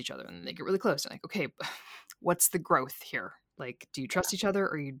can't trust each other and they get really close. You're like, okay, what's the growth here? Like, do you trust each other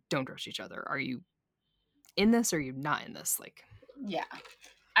or you don't trust each other? Are you in this or are you not in this? Like, yeah.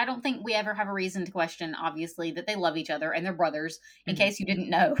 I don't think we ever have a reason to question, obviously, that they love each other and they're brothers. In case you didn't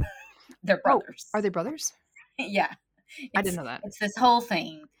know, they're brothers. Are they brothers? Yeah. I didn't know that. It's this whole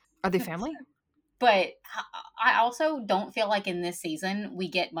thing. Are they family? But I also don't feel like in this season we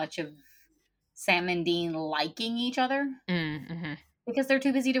get much of Sam and Dean liking each other. Mm-hmm. Because they're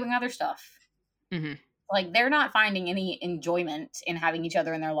too busy doing other stuff. Mm-hmm. Like, they're not finding any enjoyment in having each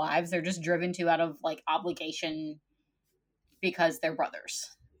other in their lives. They're just driven to out of, like, obligation because they're brothers.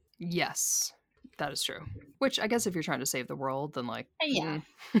 Yes, that is true. Which, I guess if you're trying to save the world, then, like... Yeah.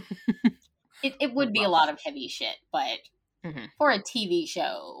 It would be a lot of heavy shit, but for a TV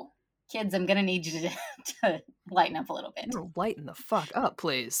show, kids, I'm gonna need you to lighten up a little bit. Lighten the fuck up,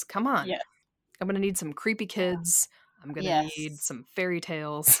 please. Come on. Yeah. I'm gonna need some creepy kids. I'm gonna need some fairy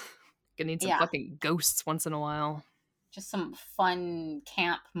tales. Gonna need some fucking ghosts once in a while. Just some fun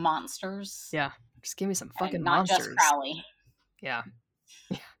camp monsters. Yeah. Just give me some fucking not monsters. Not just Crowley. Yeah.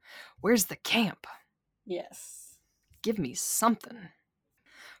 Where's the camp? Yes. Give me something.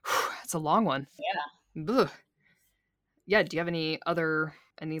 It's a long one. Yeah. Ugh. Yeah, do you have any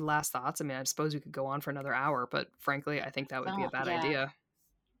last thoughts? I mean, I suppose we could go on for another hour, but frankly, I think that would be a bad idea.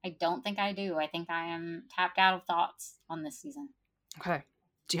 I don't think I do. I think I am tapped out of thoughts on this season. Okay.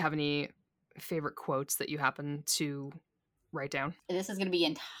 Do you have any favorite quotes that you happen to write down? This is going to be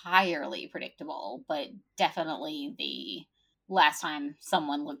entirely predictable, but definitely the last time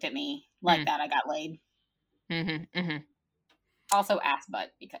someone looked at me like that, I got laid. Mm-hmm. Mm-hmm. Also ass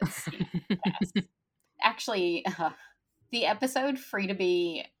butt, because ass. Actually, the episode Free to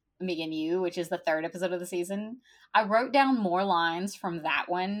Be Me and You, which is the 3rd episode of the season, I wrote down more lines from that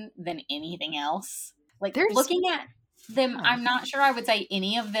one than anything else. Like, looking at them. Huh. I'm not sure I would say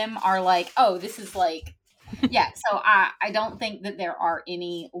any of them are like, oh, this is like, yeah. So I don't think that there are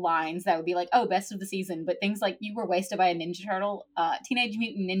any lines that would be like, oh, best of the season. But things like You Were Wasted by a Ninja Turtle, Teenage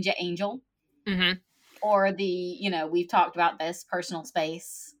Mutant Ninja Angel, Mm-hmm. or we've talked about this, Personal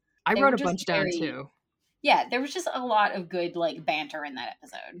Space. I They wrote were a just bunch down too. Yeah, there was just a lot of good like banter in that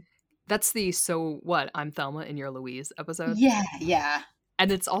episode. That's the So What? I'm Thelma and You're Louise episode. Yeah.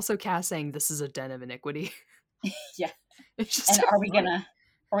 And it's also Cass saying this is a den of iniquity. Yeah. It's just And so are we funny.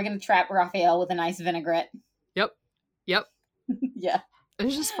 gonna trap Raphael with a nice vinaigrette? Yep. Yeah. It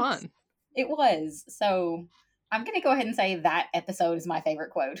was just fun. It was. So I'm gonna go ahead and say that episode is my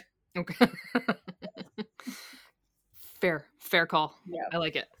favorite quote. Okay. Fair call. Yeah. I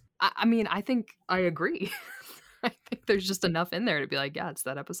like it. I mean, I think I agree. I think there's just enough in there to be like, yeah, it's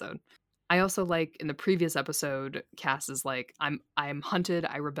that episode. I also like in the previous episode, Cass is like, I'm hunted,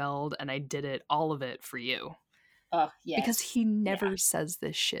 I rebelled, and I did it, all of it for you. Oh, yes. Because he never says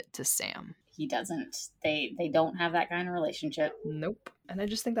this shit to Sam. He doesn't. They don't have that kind of relationship. Nope. And I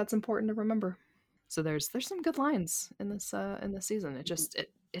just think that's important to remember. So there's some good lines in this season. It just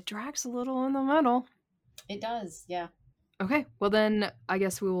it drags a little in the middle. It does, yeah. Okay, well then I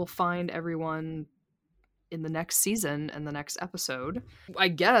guess we will find everyone in the next season and the next episode. I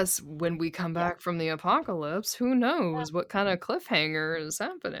guess when we come back from the apocalypse, who knows what kind of cliffhanger is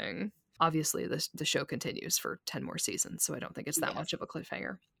happening. Obviously, the show continues for 10 more seasons, so I don't think it's that much of a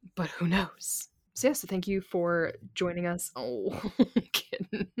cliffhanger. But who knows? So yeah, so thank you for joining us. Oh,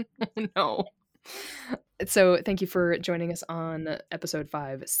 kidding. Oh no. So thank you for joining us on episode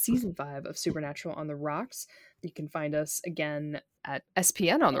 5, season 5 of Supernatural on the Rocks. You can find us again at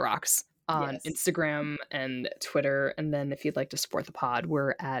SPN on the Rocks on Instagram and Twitter. And then if you'd like to support the pod,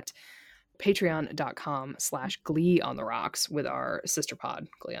 we're at patreon.com/Glee on the Rocks with our sister pod,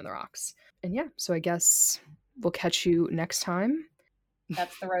 Glee on the Rocks. And yeah, so I guess we'll catch you next time.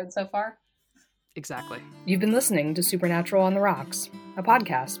 That's the road so far. Exactly. You've been listening to Supernatural on the Rocks, a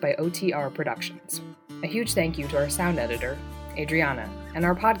podcast by OTR Productions. A huge thank you to our sound editor, Adriana, and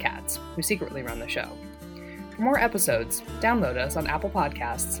our podcasts, who secretly run the show. For more episodes, download us on Apple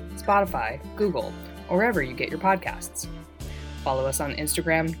Podcasts, Spotify, Google, or wherever you get your podcasts. Follow us on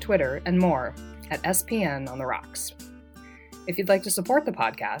Instagram, Twitter, and more at SPN on the Rocks. If you'd like to support the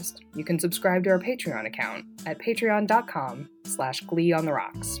podcast, you can subscribe to our Patreon account at patreon.com/Glee on the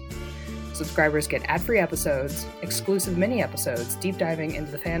Rocks. Subscribers get ad-free episodes, exclusive mini-episodes deep diving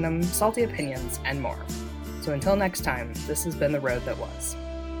into the fandom, salty opinions, and more. So until next time, this has been The Road That Was.